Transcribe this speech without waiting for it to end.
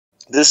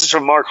This is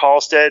from Mark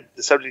Halstead.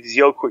 The subject is,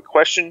 yo, quick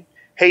question.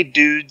 Hey,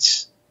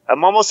 dudes.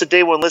 I'm almost a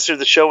day one listener of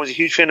the show and was a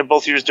huge fan of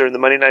both of yours during the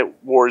Monday Night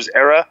Wars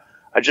era.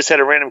 I just had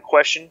a random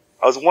question.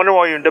 I was wondering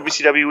while you're in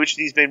WCW, which of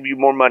these made you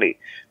more money,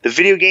 the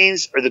video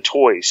games or the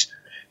toys?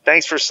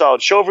 Thanks for a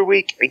solid show every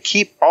week, and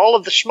keep all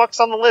of the schmucks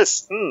on the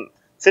list.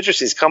 It's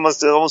interesting.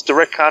 It's almost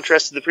direct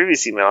contrast to the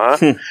previous email,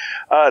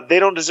 huh? They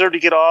don't deserve to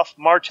get off.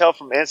 Martel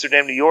from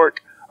Amsterdam, New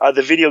York.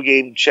 The video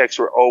game checks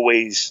were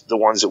always the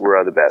ones that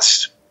were the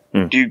best.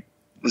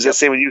 Was that the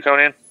same with you,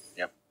 Conan?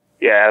 Yep.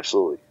 Yeah,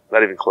 absolutely.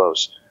 Not even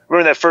close.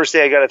 Remember that first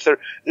day I got a third.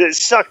 It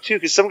sucked, too,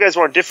 because some guys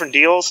were on different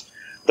deals.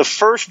 The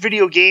first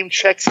video game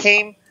checks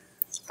came,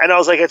 and I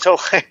was like,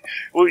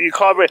 well, you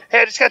called me,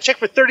 hey, I just got a check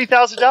for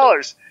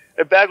 $30,000.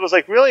 And Bag was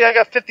like, really? I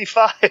got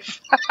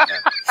 55.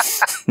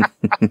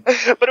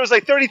 But it was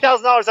like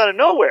 $30,000 out of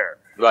nowhere.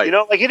 Right. You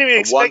know, like, he didn't even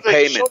expect one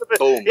payment.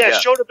 Boom,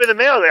 it showed up in the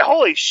mail. Like,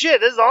 holy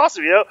shit, this is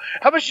awesome, you know?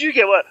 How much did you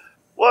get?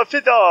 What,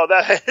 $50?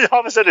 All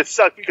of a sudden it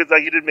sucked because,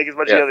 like, you didn't make as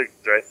much as the other,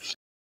 right?